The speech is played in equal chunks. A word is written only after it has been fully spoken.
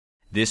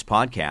This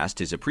podcast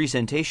is a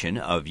presentation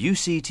of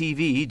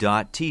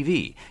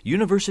UCTV.tv,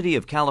 University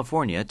of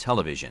California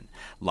Television.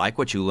 Like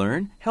what you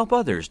learn? Help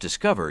others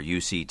discover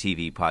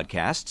UCTV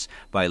podcasts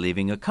by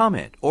leaving a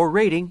comment or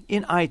rating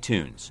in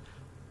iTunes.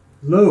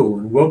 Hello,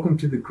 and welcome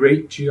to the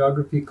Great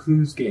Geography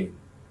Clues game.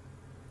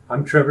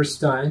 I'm Trevor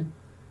Stein,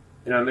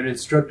 and I'm an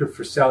instructor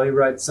for Sally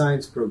Ride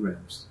Science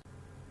programs.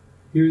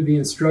 Here are the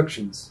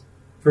instructions.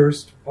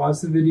 First,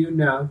 pause the video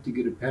now to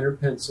get a pen or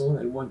pencil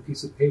and one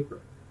piece of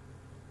paper.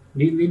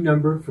 Neatly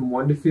number from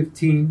 1 to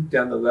 15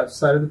 down the left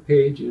side of the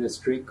page in a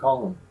straight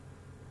column.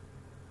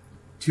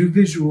 2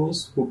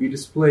 visuals will be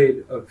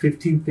displayed of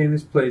 15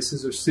 famous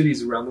places or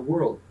cities around the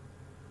world.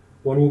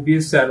 One will be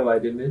a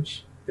satellite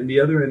image, and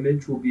the other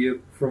image will be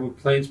from a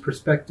plane's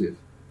perspective.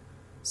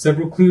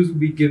 Several clues will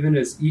be given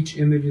as each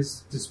image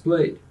is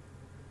displayed.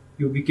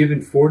 You will be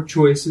given 4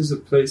 choices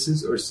of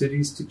places or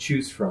cities to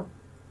choose from.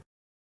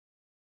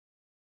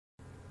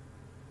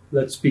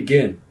 Let's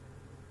begin.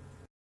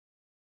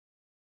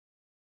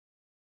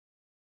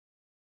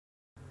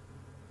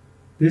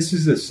 This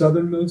is the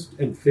southernmost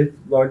and 5th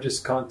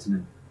largest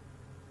continent.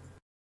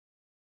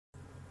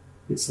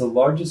 It's the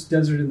largest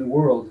desert in the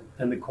world,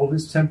 and the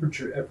coldest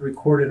temperature ever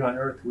recorded on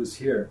Earth was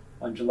here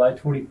on July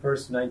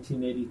 21st,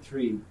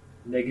 1983,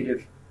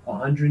 negative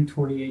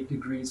 128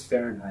 degrees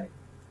Fahrenheit.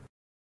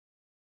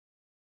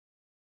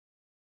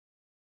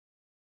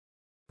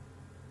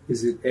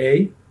 Is it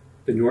A,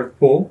 the North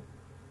Pole,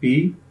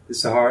 B, the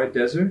Sahara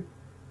Desert,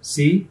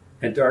 C,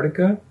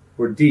 Antarctica,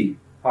 or D,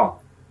 Ha?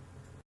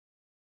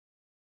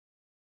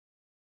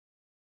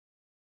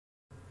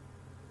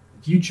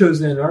 If you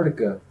chose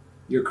Antarctica,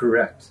 you're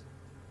correct.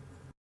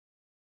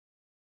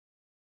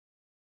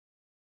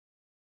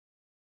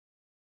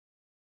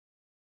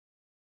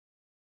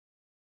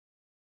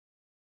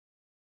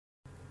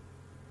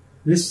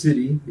 This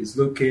city is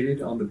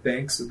located on the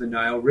banks of the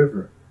Nile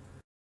River.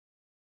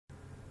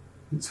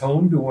 It's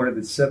home to one of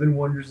the 7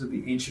 wonders of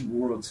the ancient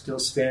world still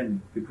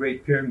standing, the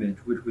Great Pyramid,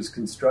 which was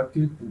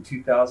constructed in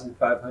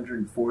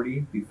 2540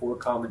 before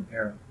Common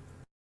Era.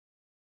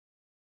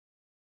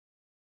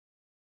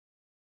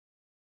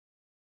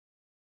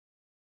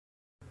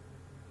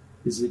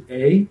 Is it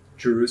A,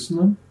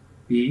 Jerusalem,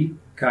 B,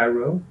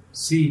 Cairo,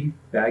 C,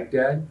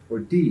 Baghdad, or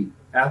D,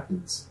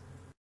 Athens?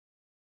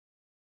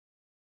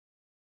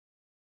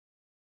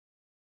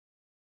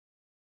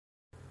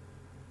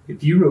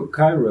 If you wrote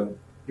Cairo,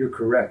 you're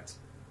correct.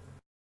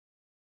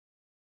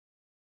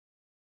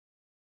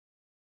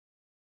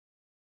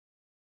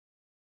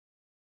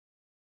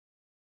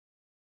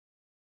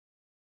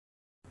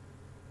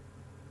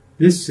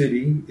 This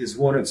city is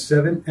one of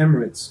 7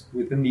 emirates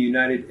within the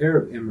United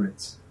Arab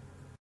Emirates.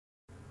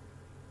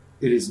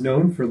 It is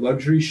known for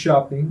luxury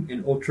shopping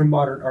and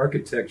ultra-modern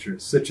architecture,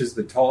 such as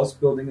the tallest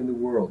building in the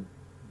world,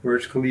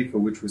 Burj Khalifa,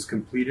 which was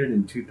completed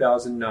in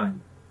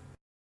 2009.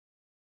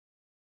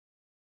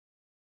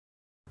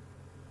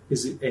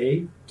 Is it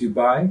A,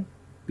 Dubai,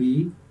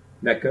 B,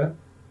 Mecca,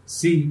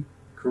 C,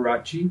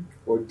 Karachi,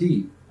 or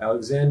D,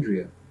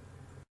 Alexandria?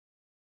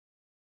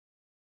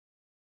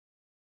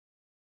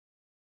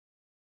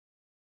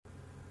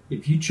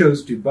 If you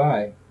chose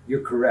Dubai, you're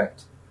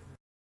correct.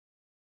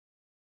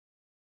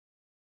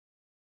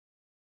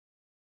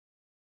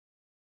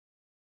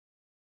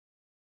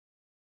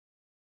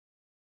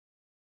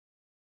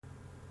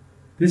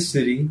 This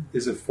city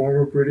is a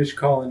former British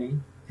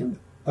colony and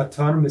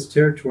autonomous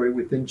territory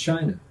within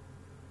China.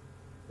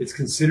 It's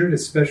considered a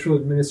special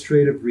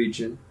administrative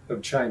region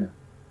of China.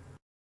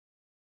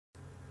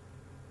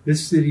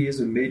 This city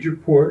is a major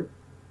port,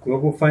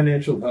 global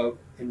financial hub,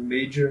 and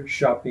major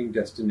shopping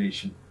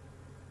destination.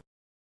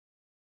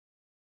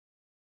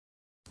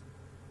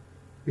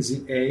 Is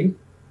it A,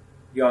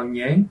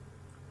 Pyongyang,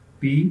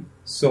 B,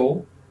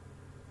 Seoul,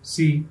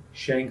 C,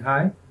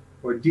 Shanghai,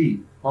 or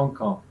D, Hong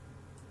Kong?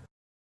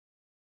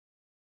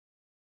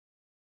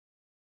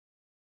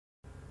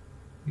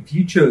 If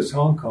you chose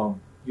Hong Kong,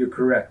 you're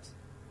correct.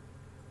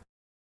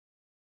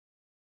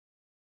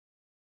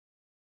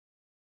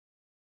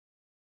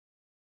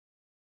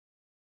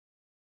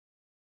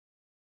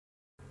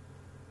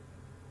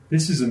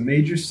 This is a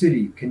major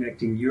city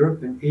connecting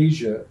Europe and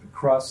Asia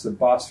across the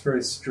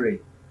Bosphorus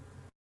Strait.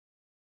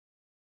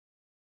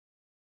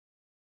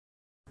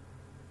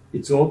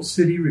 Its old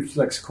city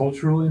reflects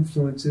cultural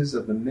influences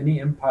of the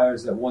many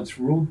empires that once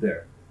ruled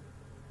there.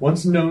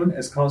 Once known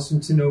as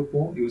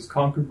Constantinople, it was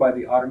conquered by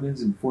the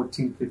Ottomans in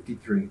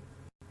 1453.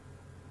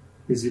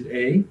 Is it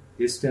A,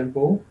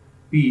 Istanbul,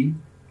 B,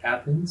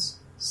 Athens,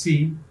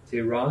 C,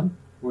 Tehran,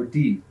 or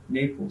D,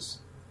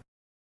 Naples?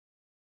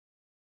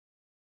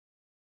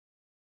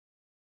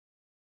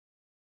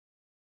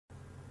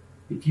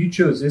 If you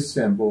chose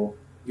Istanbul,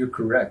 you're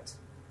correct.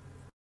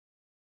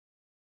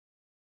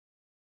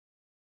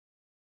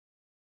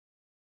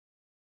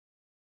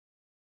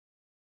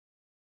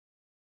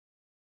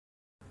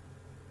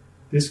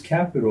 This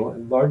capital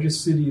and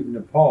largest city of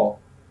Nepal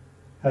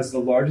has the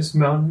largest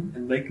mountain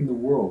and lake in the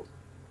world,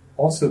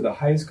 also the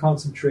highest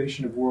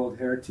concentration of World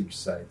Heritage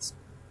Sites.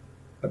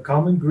 A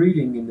common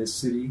greeting in this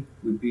city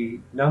would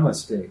be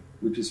Namaste,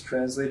 which is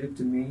translated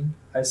to mean,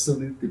 I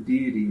salute the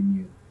deity in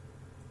you.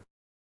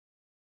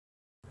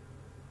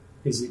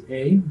 Is it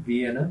A,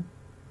 Vienna,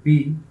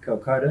 B,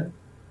 Calcutta,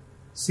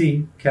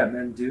 C,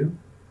 Kathmandu,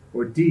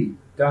 or D,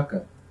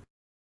 Dhaka?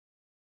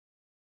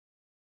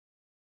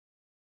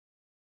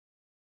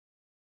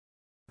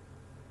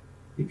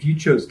 If you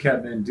chose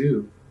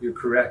Kathmandu, you're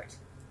correct.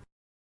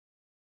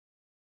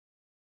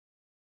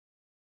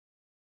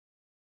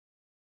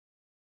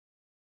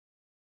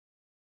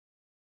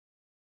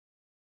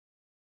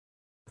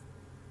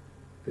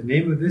 The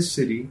name of this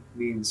city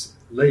means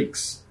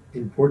lakes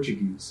in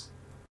Portuguese.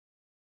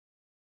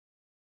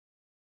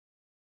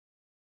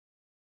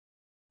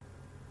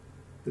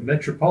 The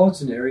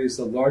metropolitan area is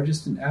the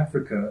largest in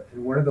Africa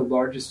and one of the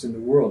largest in the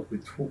world,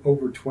 with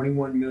over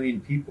 21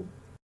 million people.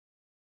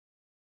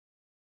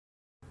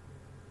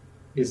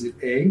 Is it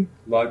A,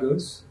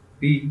 Lagos,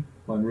 B,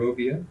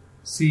 Monrovia,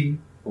 C,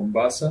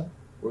 Mombasa,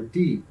 or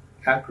D,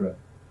 Accra?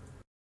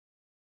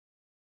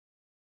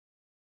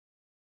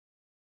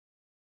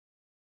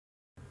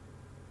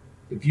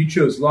 If you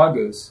chose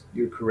Lagos,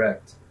 you're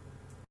correct.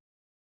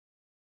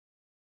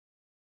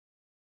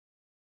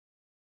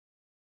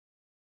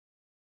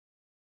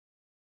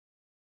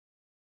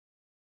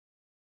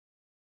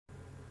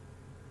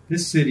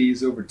 This city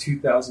is over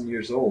 2,000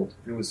 years old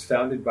and was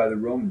founded by the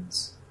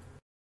Romans.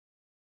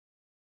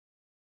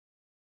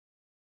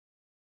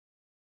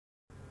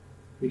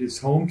 It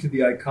is home to the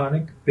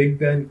iconic Big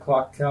Ben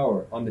Clock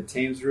Tower on the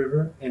Thames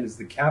River and is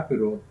the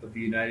capital of the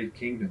United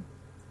Kingdom.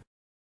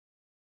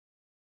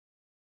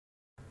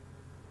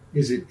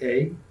 Is it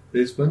A,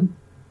 Lisbon,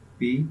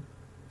 B,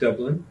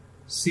 Dublin,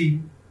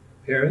 C,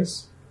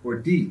 Paris, or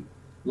D,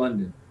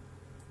 London?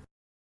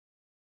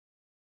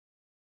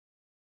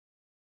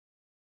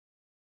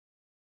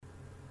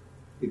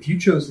 If you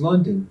chose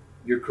London,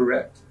 you're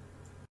correct.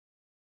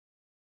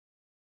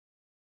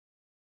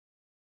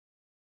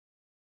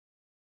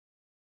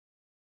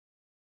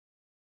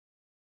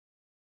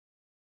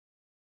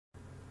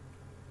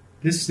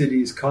 This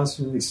city is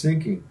constantly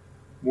sinking,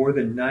 more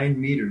than 9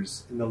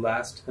 meters in the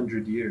last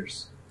 100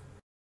 years.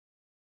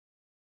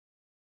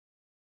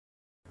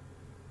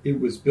 It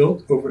was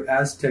built over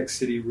Aztec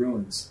city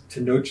ruins,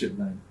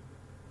 Tenochtitlan,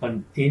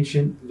 on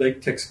ancient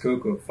Lake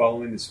Texcoco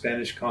following the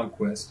Spanish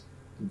conquest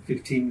in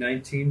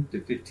 1519 to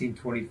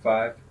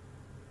 1525.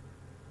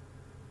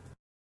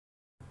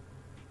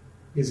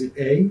 Is it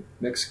A,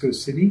 Mexico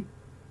City,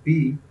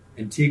 B,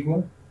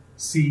 Antigua,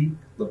 C,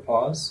 La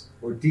Paz,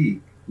 or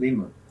D,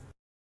 Lima?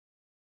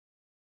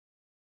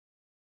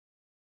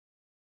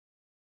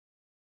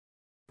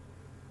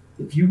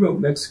 If you wrote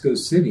Mexico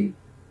City,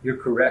 you're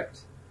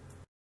correct.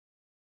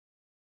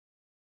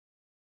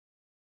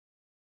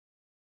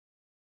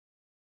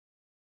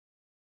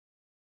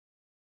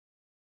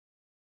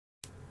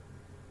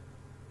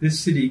 This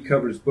city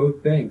covers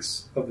both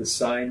banks of the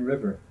Seine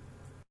River.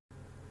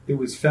 It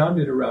was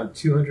founded around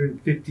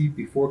 250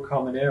 before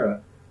Common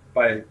Era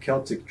by a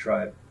Celtic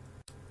tribe.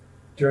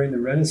 During the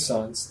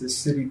Renaissance, this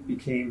city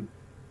became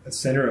a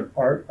center of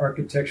art,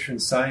 architecture,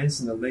 and science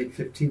in the late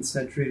 15th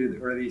century to the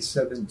early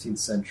 17th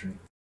century.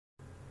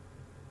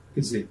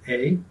 Is it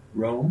A,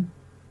 Rome,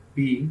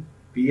 B,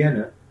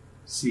 Vienna,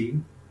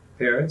 C,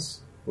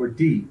 Paris, or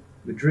D,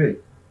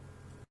 Madrid?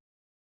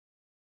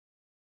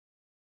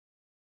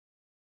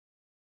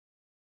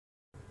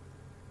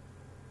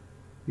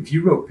 If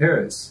you wrote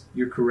Paris,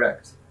 you're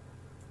correct.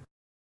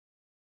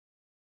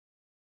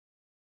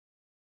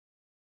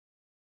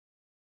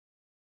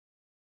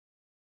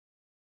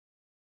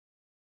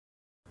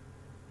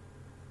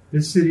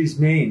 This city's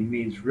name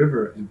means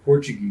river in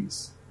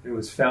Portuguese and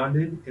was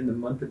founded in the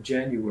month of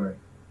January.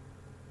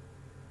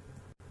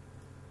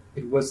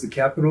 It was the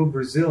capital of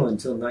Brazil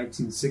until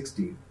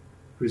 1960.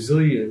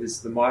 Brasilia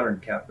is the modern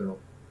capital.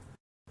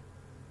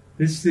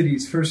 This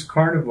city's first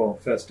carnival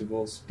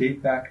festivals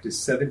date back to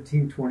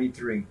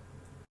 1723.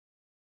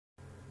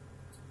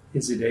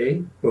 Is it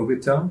A,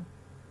 Bogota,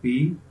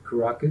 B,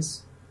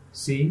 Caracas,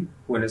 C,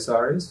 Buenos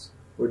Aires,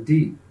 or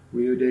D,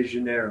 Rio de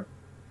Janeiro?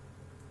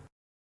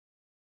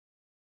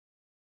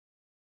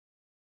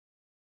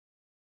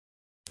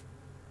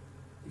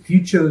 If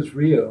you chose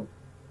Rio,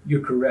 you're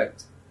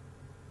correct.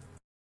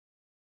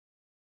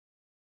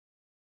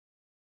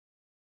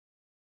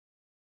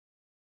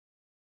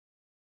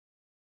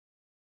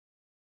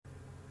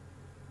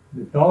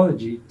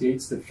 Mythology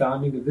dates the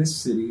founding of this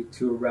city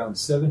to around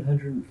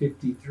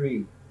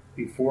 753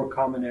 before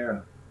Common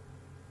Era.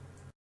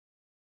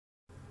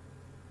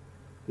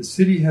 The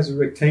city has a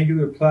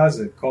rectangular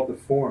plaza called the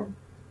Forum,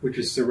 which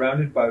is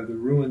surrounded by the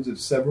ruins of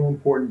several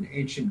important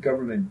ancient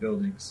government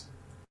buildings.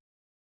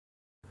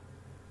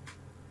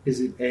 Is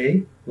it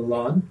A,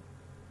 Milan,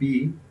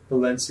 B,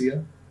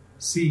 Valencia,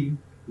 C,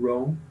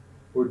 Rome,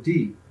 or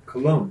D,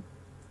 Cologne?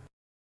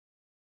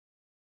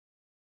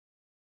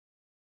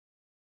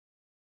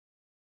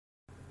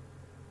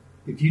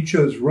 If you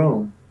chose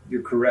Rome,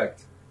 you're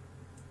correct.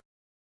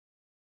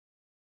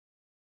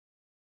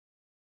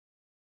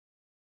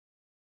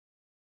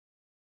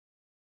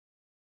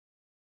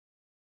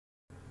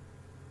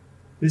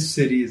 This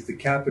city is the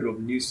capital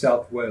of New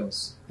South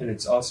Wales, and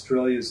it's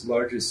Australia's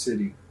largest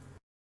city.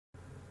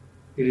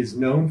 It is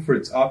known for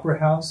its Opera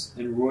House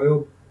and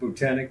Royal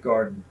Botanic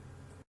Garden.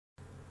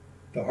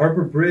 The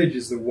Harbour Bridge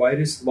is the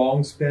widest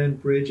long-span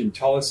bridge and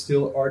tallest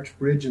steel arch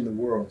bridge in the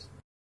world.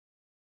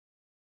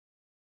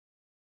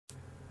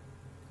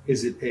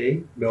 Is it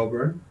A,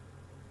 Melbourne,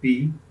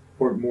 B,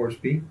 Port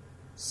Moresby,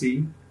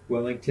 C,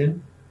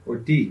 Wellington, or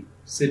D,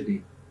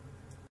 Sydney?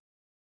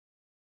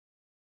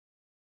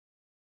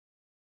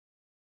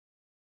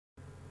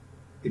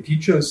 If you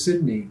chose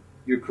Sydney,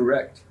 you're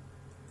correct.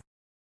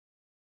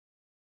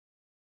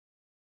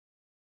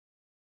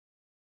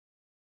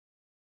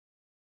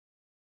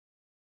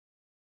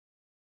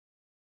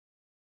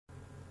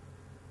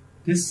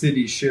 This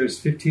city shares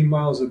 15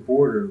 miles of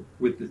border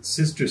with its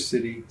sister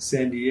city,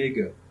 San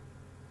Diego.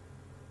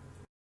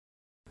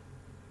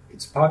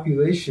 Its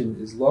population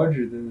is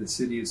larger than the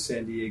city of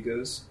San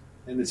Diego's,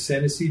 and the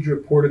San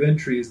Ysidro port of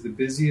entry is the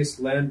busiest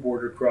land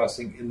border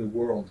crossing in the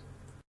world.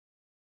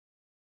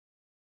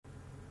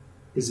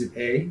 Is it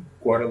A,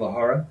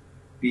 Guadalajara,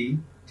 B,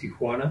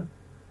 Tijuana,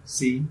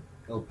 C,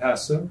 El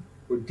Paso,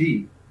 or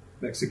D,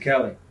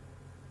 Mexicali?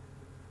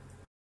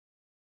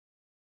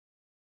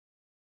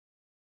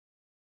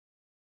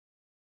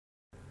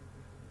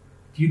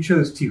 If you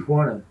chose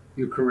Tijuana,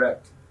 you're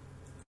correct.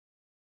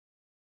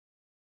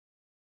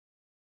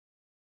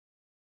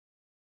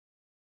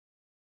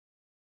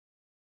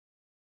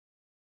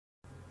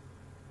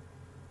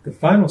 The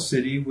final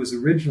city was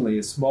originally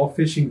a small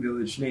fishing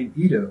village named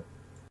Ido.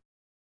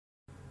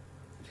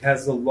 It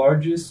has the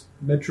largest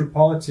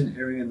metropolitan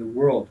area in the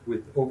world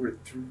with over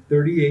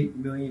 38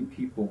 million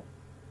people.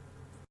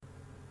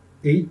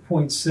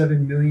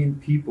 8.7 million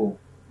people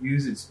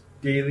use its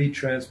daily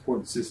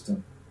transport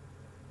system,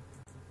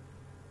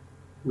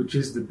 which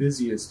is the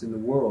busiest in the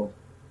world.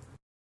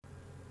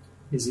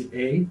 Is it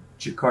A,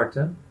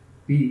 Jakarta,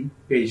 B,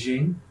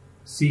 Beijing,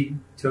 C,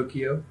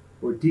 Tokyo,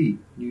 or D,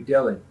 New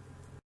Delhi?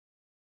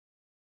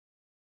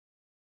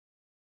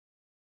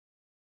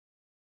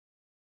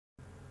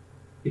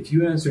 If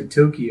you answered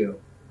Tokyo,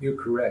 you're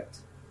correct.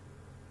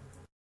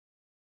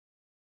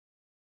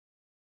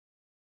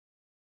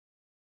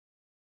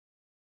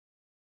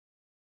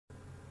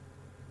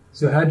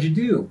 So how'd you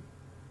do?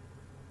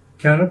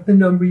 Count up the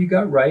number you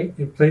got right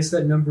and place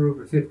that number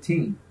over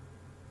 15.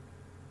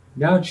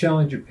 Now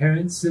challenge your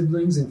parents,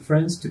 siblings, and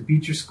friends to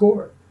beat your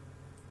score.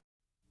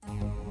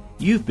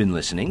 You've been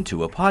listening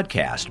to a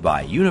podcast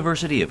by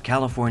University of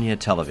California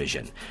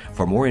Television.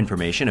 For more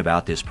information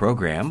about this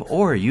program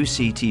or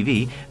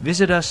UCTV,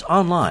 visit us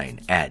online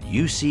at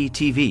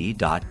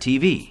uctv.tv.